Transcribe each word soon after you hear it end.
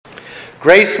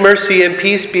Grace, mercy, and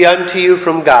peace be unto you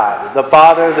from God, the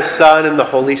Father, the Son, and the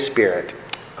Holy Spirit.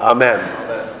 Amen.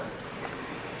 Amen.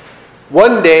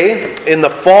 One day in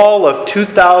the fall of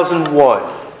 2001,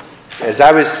 as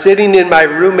I was sitting in my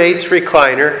roommate's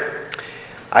recliner,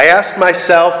 I asked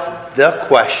myself the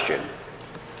question,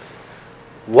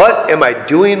 what am I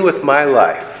doing with my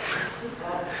life?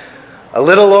 A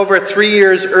little over 3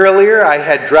 years earlier, I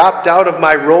had dropped out of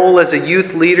my role as a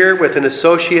youth leader with an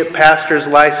associate pastor's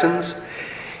license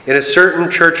in a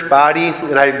certain church body,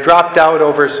 and I dropped out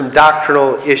over some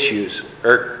doctrinal issues,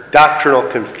 or doctrinal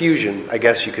confusion, I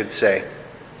guess you could say.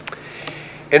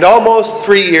 And almost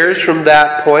 3 years from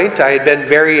that point, I had been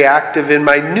very active in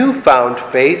my newfound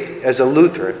faith as a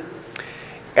Lutheran,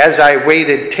 as I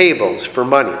waited tables for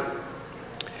money.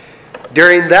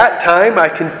 During that time, I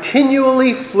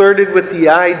continually flirted with the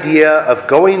idea of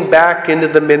going back into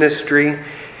the ministry,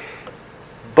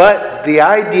 but the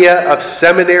idea of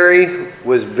seminary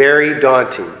was very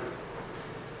daunting.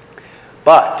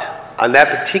 But on that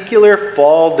particular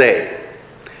fall day,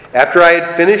 after I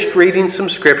had finished reading some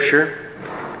scripture,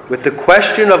 with the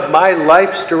question of my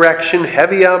life's direction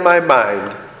heavy on my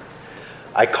mind,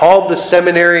 I called the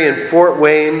seminary in Fort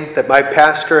Wayne that my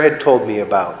pastor had told me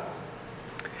about.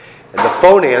 And the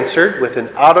phone answered with an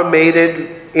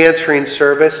automated answering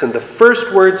service, and the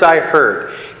first words I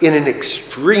heard in an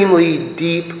extremely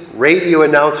deep radio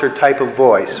announcer type of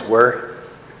voice was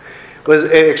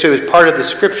part of the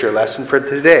scripture lesson for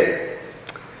today.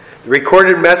 The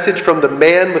recorded message from the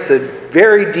man with the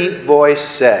very deep voice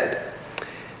said,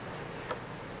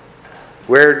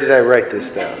 where did I write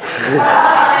this down?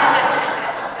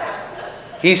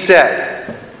 He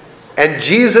said, and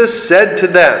Jesus said to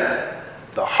them,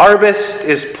 the harvest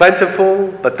is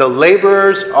plentiful, but the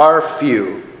laborers are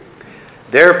few.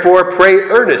 Therefore pray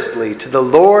earnestly to the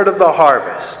Lord of the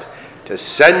harvest to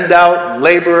send out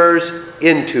laborers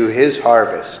into his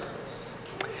harvest.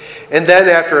 And then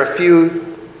after a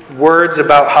few words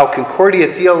about how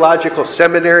Concordia Theological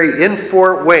Seminary in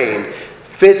Fort Wayne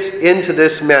fits into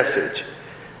this message,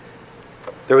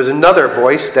 there was another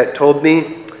voice that told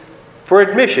me, for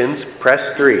admissions,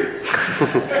 press 3.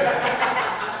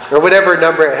 Or whatever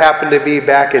number it happened to be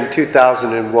back in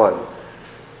 2001.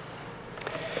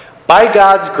 By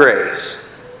God's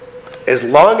grace, as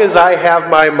long as I have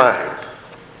my mind,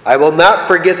 I will not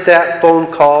forget that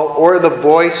phone call or the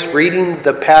voice reading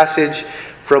the passage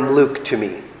from Luke to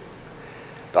me.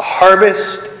 The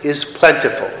harvest is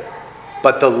plentiful,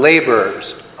 but the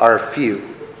laborers are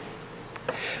few.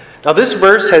 Now this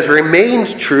verse has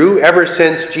remained true ever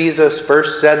since Jesus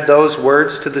first said those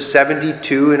words to the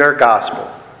 72 in our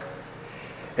gospel.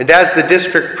 And as the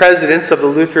district presidents of the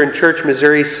Lutheran Church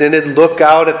Missouri Synod look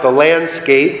out at the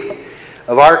landscape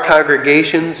of our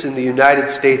congregations in the United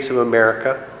States of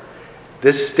America,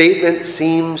 this statement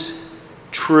seems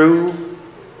true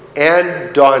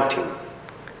and daunting,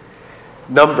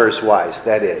 numbers-wise,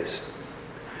 that is.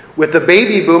 With the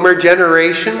baby boomer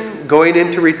generation going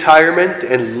into retirement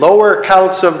and lower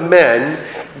counts of men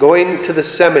going to the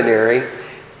seminary,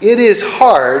 it is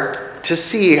hard to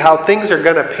see how things are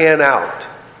going to pan out.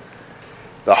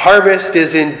 The harvest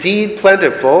is indeed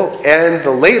plentiful, and the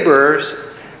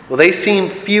laborers, well, they seem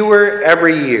fewer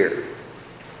every year.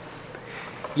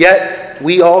 Yet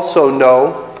we also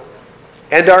know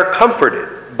and are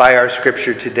comforted by our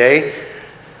scripture today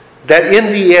that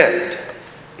in the end,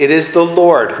 it is the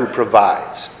Lord who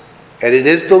provides, and it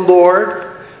is the Lord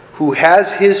who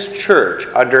has his church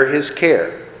under his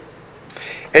care.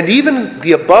 And even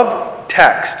the above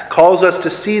text calls us to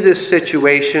see this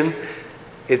situation.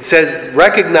 It says,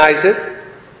 recognize it,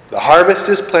 the harvest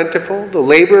is plentiful, the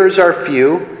laborers are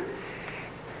few.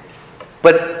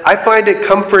 But I find it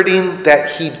comforting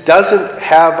that he doesn't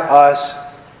have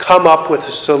us come up with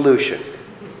a solution.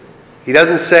 He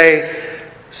doesn't say,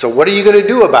 so what are you going to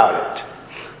do about it?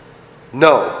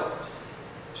 No.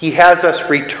 He has us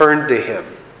return to him.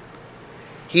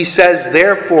 He says,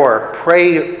 therefore,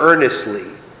 pray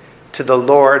earnestly to the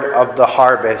Lord of the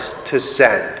harvest to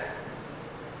send.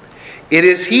 It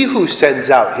is he who sends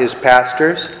out his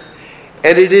pastors,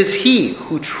 and it is he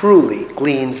who truly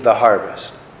gleans the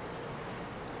harvest.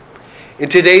 In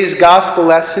today's gospel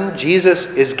lesson,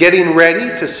 Jesus is getting ready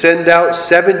to send out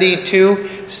 72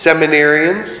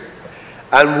 seminarians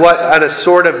on a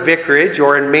sort of vicarage,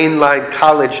 or in mainline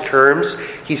college terms,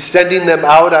 he's sending them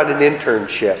out on an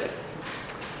internship.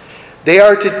 They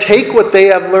are to take what they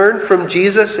have learned from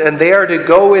Jesus, and they are to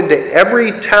go into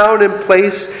every town and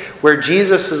place where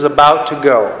Jesus is about to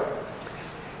go.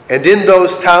 And in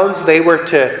those towns, they were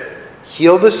to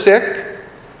heal the sick,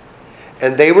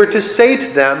 and they were to say to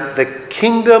them, the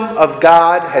kingdom of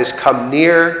God has come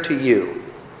near to you.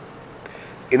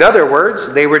 In other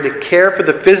words, they were to care for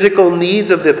the physical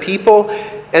needs of the people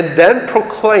and then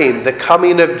proclaim the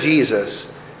coming of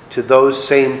Jesus to those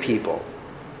same people.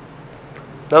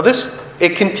 Now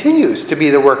it continues to be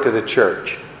the work of the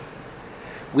church.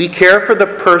 We care for the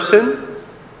person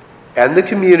and the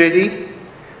community,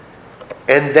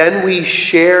 and then we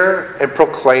share and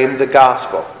proclaim the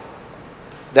gospel.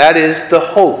 That is the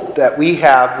hope that we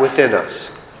have within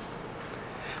us.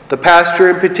 The pastor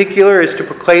in particular is to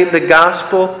proclaim the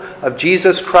gospel of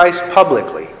Jesus Christ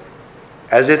publicly,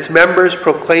 as its members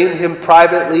proclaim him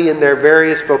privately in their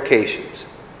various vocations.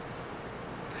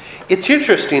 It's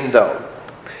interesting, though,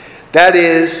 that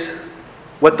is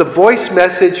what the voice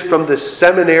message from the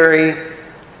seminary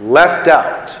left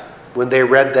out when they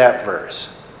read that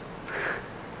verse.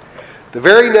 The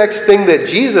very next thing that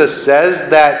Jesus says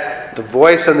that the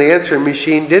voice on the answering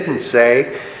machine didn't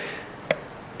say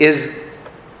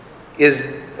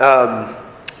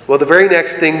the very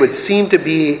next thing would seem to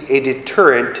be a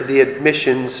deterrent to the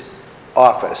admissions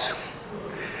office.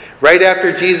 Right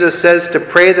after Jesus says to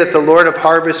pray that the Lord of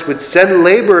harvest would send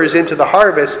laborers into the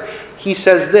harvest, he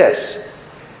says this,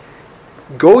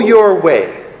 "Go your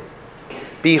way.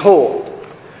 Behold,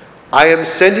 I am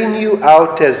sending you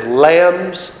out as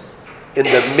lambs in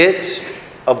the midst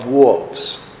of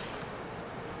wolves."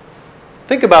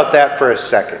 Think about that for a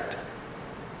second.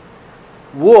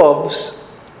 Wolves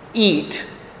eat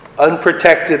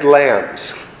unprotected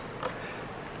lambs.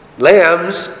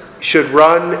 Lambs should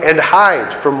run and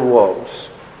hide from wolves.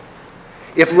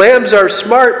 If lambs are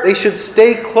smart, they should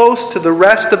stay close to the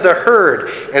rest of the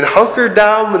herd and hunker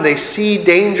down when they see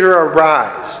danger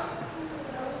arise,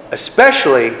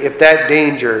 especially if that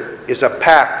danger is a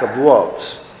pack of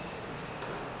wolves.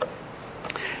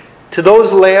 To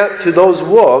those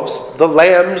wolves, the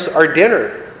lambs are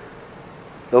dinner.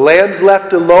 The lambs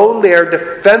left alone, they are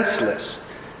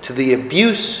defenseless to the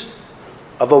abuse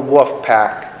of a wolf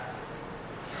pack.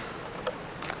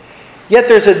 Yet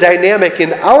there's a dynamic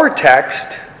in our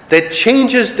text that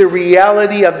changes the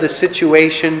reality of the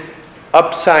situation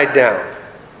upside down,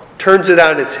 turns it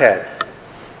on its head.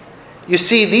 You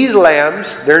see, these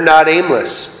lambs, they're not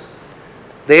aimless.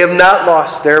 They have not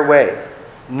lost their way.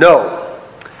 No.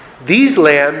 These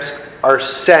lambs are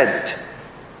sent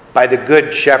by the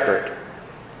Good Shepherd.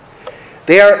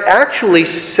 They are actually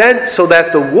sent so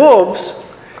that the wolves,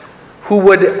 who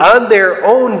would on their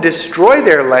own destroy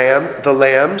the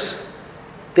lambs,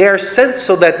 they are sent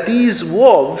so that these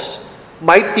wolves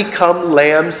might become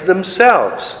lambs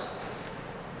themselves.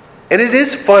 And it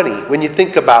is funny when you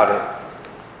think about it.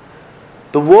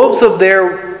 The wolves of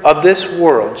this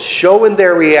world show in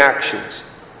their reactions.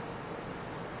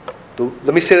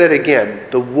 Let me say that again.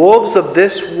 The wolves of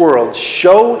this world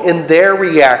show in their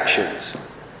reactions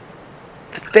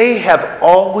that they have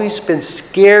always been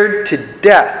scared to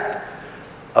death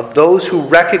of those who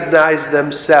recognize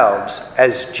themselves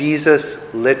as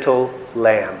Jesus' little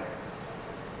lamb.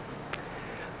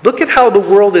 Look at how the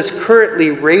world is currently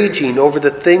raging over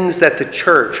the things that the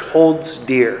church holds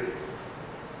dear.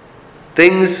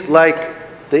 Things like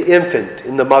the infant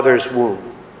in the mother's womb.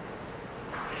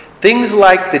 Things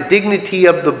like the dignity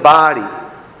of the body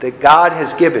that God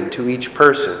has given to each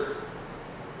person.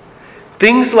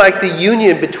 Things like the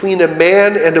union between a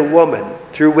man and a woman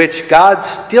through which God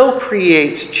still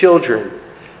creates children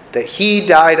that he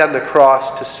died on the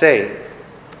cross to save.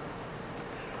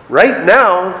 Right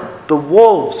now, the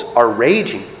wolves are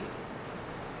raging,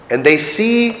 and they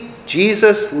see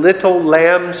Jesus' little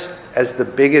lambs as the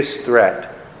biggest threat.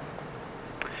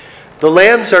 The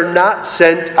lambs are not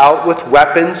sent out with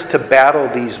weapons to battle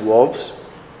these wolves.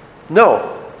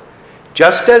 No.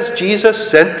 Just as Jesus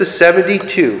sent the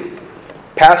 72,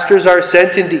 pastors are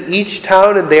sent into each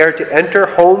town and they are to enter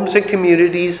homes and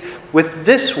communities with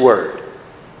this word: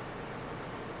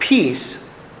 "Peace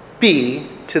be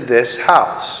to this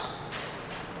house."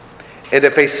 And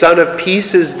if a son of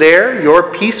peace is there, your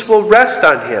peace will rest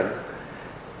on him.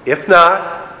 If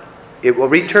not, it will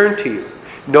return to you.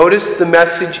 Notice the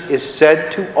message is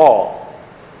said to all.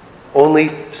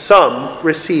 Only some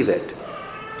receive it.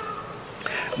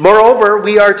 Moreover,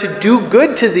 we are to do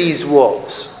good to these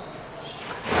wolves,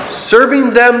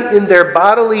 serving them in their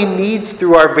bodily needs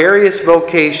through our various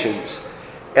vocations,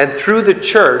 and through the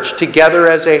church together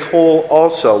as a whole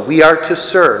also. We are to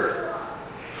serve.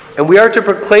 And we are to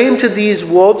proclaim to these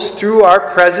wolves through our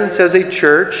presence as a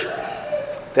church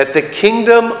that the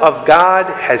kingdom of God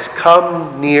has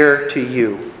come near to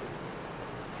you.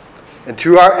 And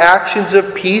through our actions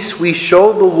of peace, we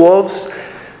show the wolves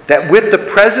that with the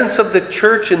presence of the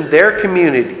church in their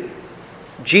community,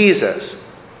 Jesus,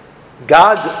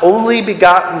 God's only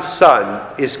begotten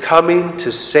Son is coming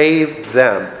to save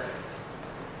them.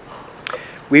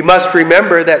 We must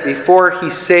remember that before he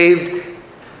saved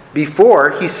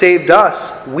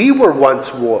us, we were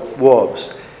once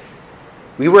wolves.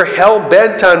 We were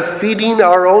hell-bent on feeding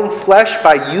our own flesh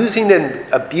by using and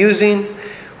abusing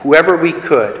whoever we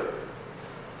could.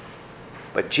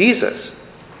 But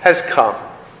Jesus has come,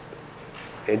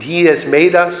 and he has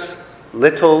made us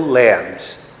little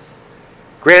lambs.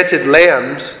 Granted,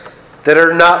 lambs that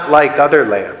are not like other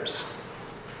lambs,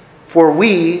 for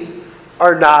we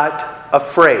are not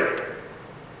afraid.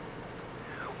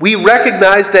 We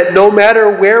recognize that no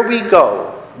matter where we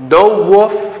go, no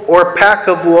wolf or pack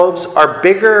of wolves are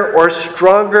bigger or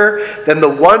stronger than the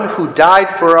one who died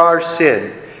for our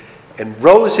sin and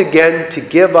rose again to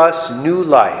give us new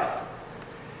life.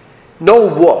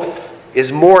 No wolf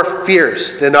is more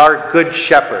fierce than our good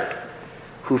shepherd,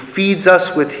 who feeds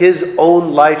us with his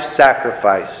own life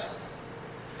sacrifice.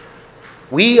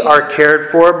 We are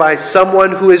cared for by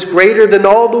someone who is greater than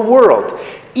all the world,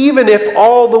 even if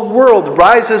all the world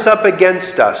rises up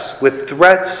against us with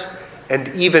threats and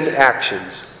even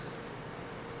actions.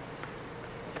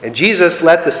 And Jesus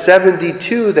let the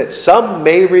 72 that some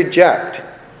may reject.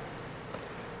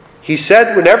 He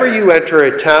said, whenever you enter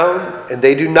a town and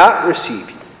they do not receive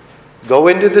you, go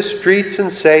into the streets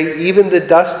and say, even the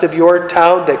dust of your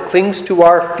town that clings to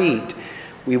our feet,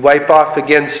 we wipe off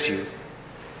against you.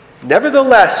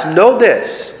 Nevertheless, know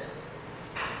this,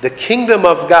 the kingdom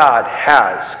of God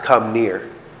has come near.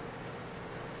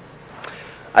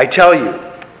 I tell you,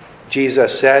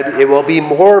 Jesus said, it will be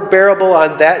more bearable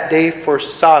on that day for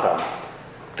Sodom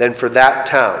than for that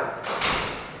town.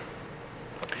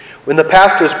 When the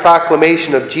pastor's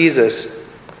proclamation of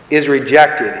Jesus is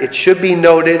rejected, it should be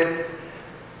noted,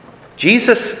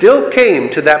 Jesus still came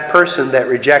to that person that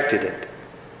rejected it.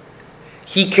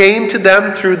 He came to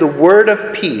them through the word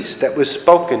of peace that was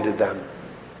spoken to them.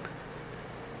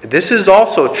 This is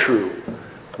also true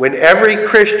when every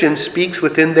Christian speaks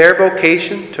within their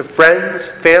vocation to friends,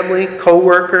 family,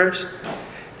 co-workers.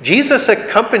 Jesus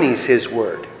accompanies his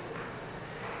word.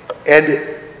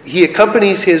 And he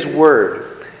accompanies his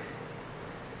word.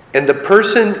 And the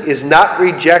person is not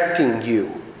rejecting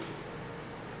you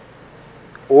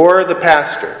or the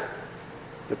pastor.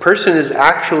 The person is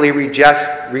actually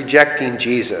rejecting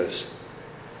Jesus,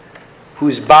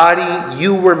 whose body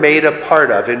you were made a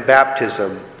part of in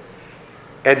baptism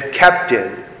and kept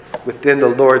in within the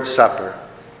Lord's Supper.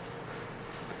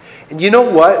 And you know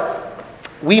what?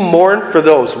 We mourn for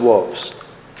those wolves,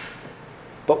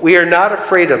 but we are not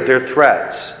afraid of their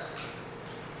threats,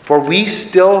 for we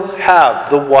still have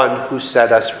the one who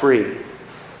set us free.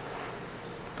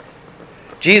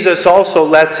 Jesus also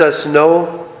lets us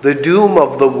know the doom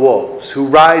of the wolves who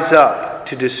rise up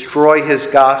to destroy his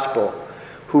gospel,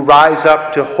 who rise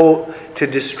up to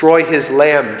destroy his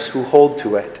lambs who hold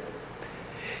to it.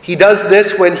 He does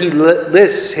this when he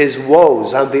lists his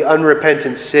woes on the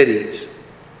unrepentant cities.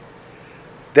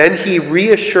 Then he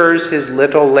reassures his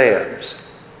little lambs.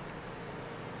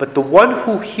 But the one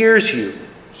who hears you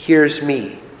hears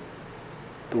me.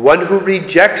 The one who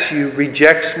rejects you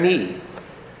rejects me.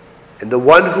 And the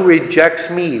one who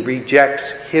rejects me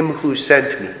rejects him who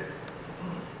sent me.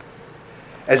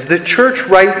 As the church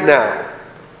right now,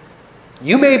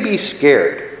 you may be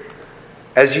scared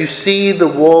as you see the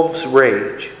wolves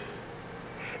rage,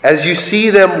 as you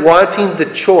see them wanting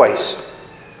the choice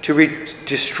to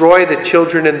destroy the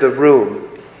children in the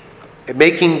room and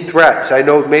making threats. I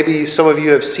know maybe some of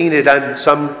you have seen it on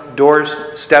some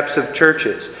doorsteps of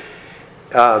churches.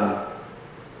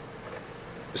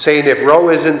 Saying if Roe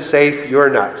isn't safe, you're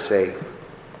not safe.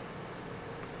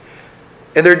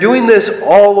 And they're doing this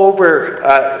all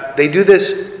over. They do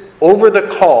this over the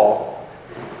call.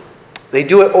 They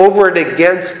do it over and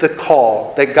against the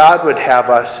call that God would have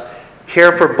us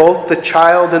care for both the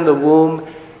child in the womb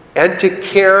and to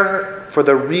care for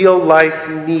the real life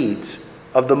needs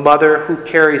of the mother who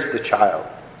carries the child.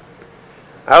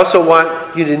 I also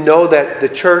want you to know that the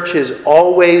church is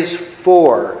always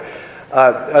for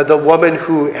the woman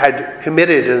who had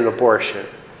committed an abortion.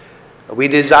 We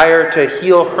desire to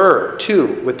heal her,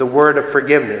 too, with the word of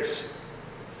forgiveness.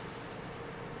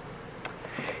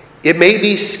 It may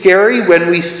be scary when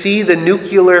we see the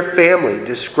nuclear family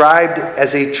described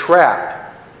as a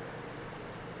trap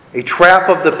of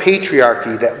the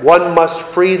patriarchy that one must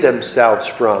free themselves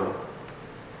from.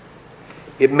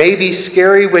 It may be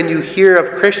scary when you hear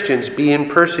of Christians being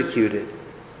persecuted.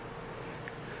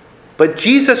 But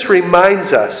Jesus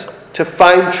reminds us to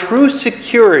find true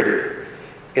security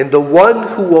in the one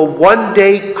who will one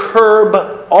day curb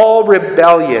all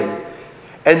rebellion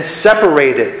and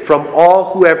separate it from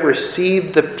all who have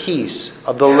received the peace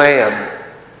of the Lamb,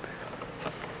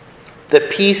 the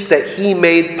peace that he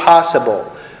made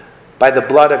possible by the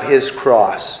blood of his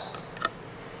cross.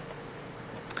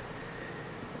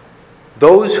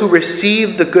 Those who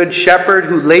receive the Good Shepherd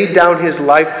who laid down his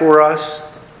life for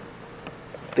us,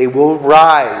 they will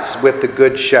rise with the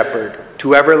Good Shepherd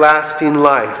to everlasting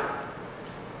life.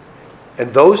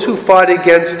 And those who fought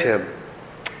against him,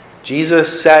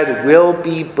 Jesus said, will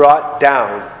be brought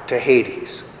down to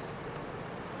Hades.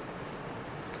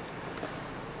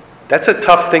 That's a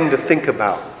tough thing to think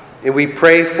about. And we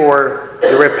pray for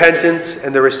the repentance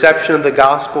and the reception of the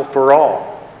gospel for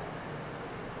all.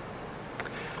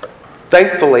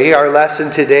 Thankfully, our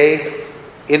lesson today,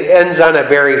 it ends on a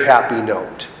very happy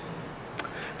note.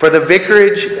 For the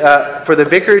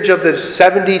vicarage of the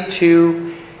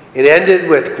 72, it ended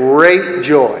with great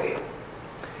joy.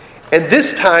 And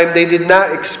this time they did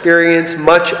not experience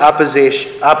much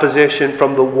opposition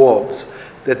from the wolves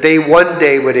that they one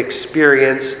day would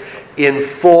experience in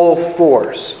full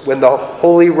force when the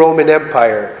Holy Roman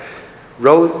Empire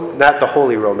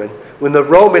when the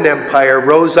Roman Empire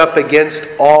rose up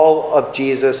against all of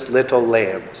Jesus' little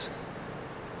lambs.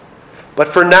 But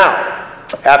for now,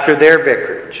 after their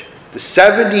vicarage, the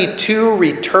 72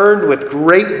 returned with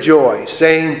great joy,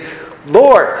 saying,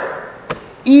 Lord,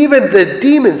 even the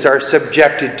demons are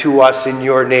subjected to us in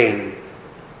your name.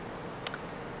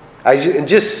 I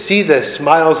just see the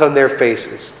smiles on their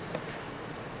faces.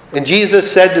 And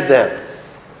Jesus said to them,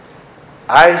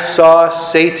 I saw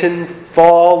Satan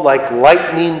fall like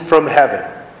lightning from heaven.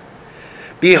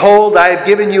 Behold, I have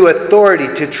given you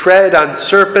authority to tread on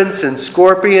serpents and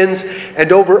scorpions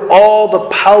and over all the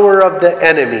power of the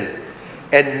enemy,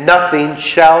 and nothing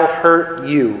shall hurt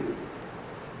you.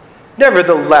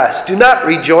 Nevertheless, do not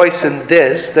rejoice in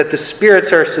this, that the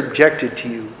spirits are subjected to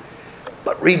you,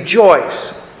 but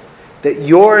rejoice that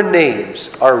your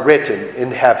names are written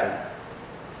in heaven.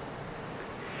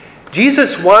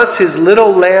 Jesus wants his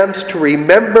little lambs to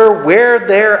remember where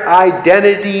their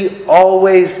identity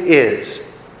always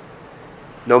is,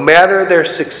 no matter their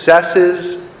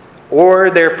successes or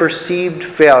their perceived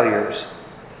failures.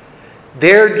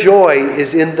 Their joy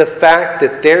is in the fact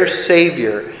that their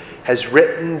Savior has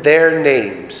written their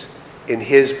names in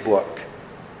his book.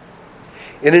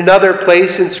 In another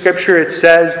place in Scripture it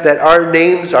says that our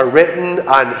names are written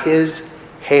on his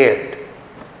hand.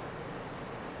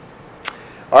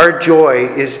 Our joy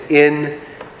is in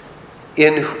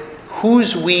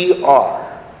whose we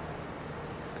are,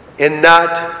 and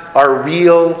not our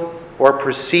real or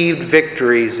perceived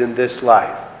victories in this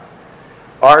life.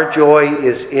 Our joy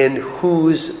is in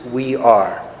whose we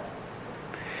are.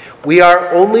 We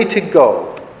are only to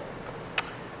go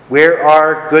where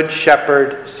our Good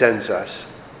Shepherd sends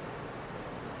us.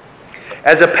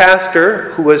 As a pastor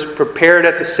who was prepared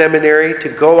at the seminary to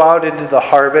go out into the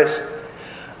harvest,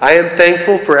 I am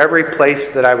thankful for every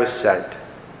place that I was sent.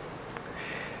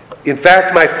 In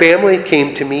fact, my family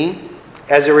came to me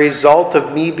as a result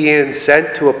of me being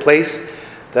sent to a place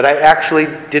that I actually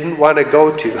didn't want to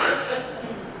go to.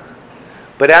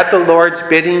 But at the Lord's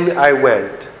bidding, I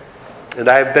went, and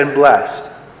I have been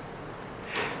blessed.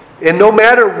 And no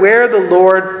matter where the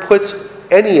Lord puts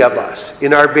any of us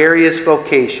in our various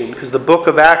vocation, because the book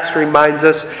of Acts reminds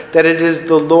us that it is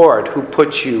the Lord who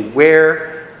puts you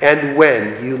where and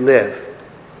when you live.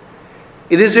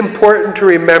 It is important to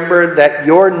remember that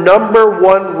your number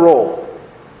one role,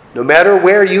 no matter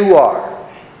where you are,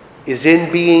 is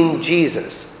in being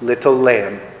Jesus' little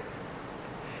lamb.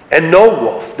 And no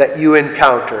wolf that you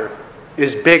encounter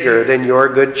is bigger than your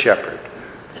Good Shepherd.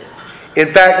 In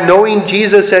fact, knowing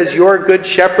Jesus as your Good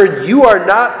Shepherd, you are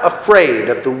not afraid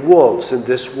of the wolves in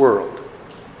this world,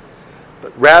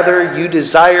 but rather you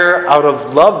desire, out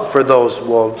of love for those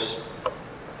wolves,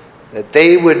 that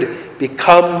they would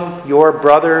become your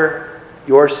brother,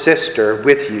 your sister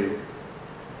with you,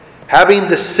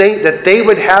 that they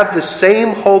would have the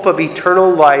same hope of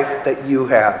eternal life that you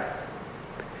have.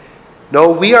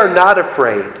 No, we are not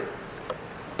afraid,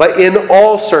 but in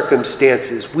all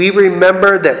circumstances, we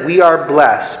remember that we are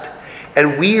blessed,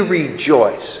 and we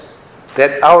rejoice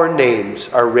that our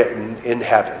names are written in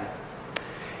heaven.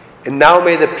 And now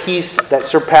may the peace that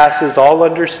surpasses all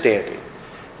understanding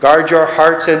guard your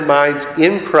hearts and minds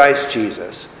in Christ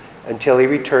Jesus until he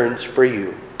returns for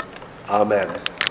you. Amen.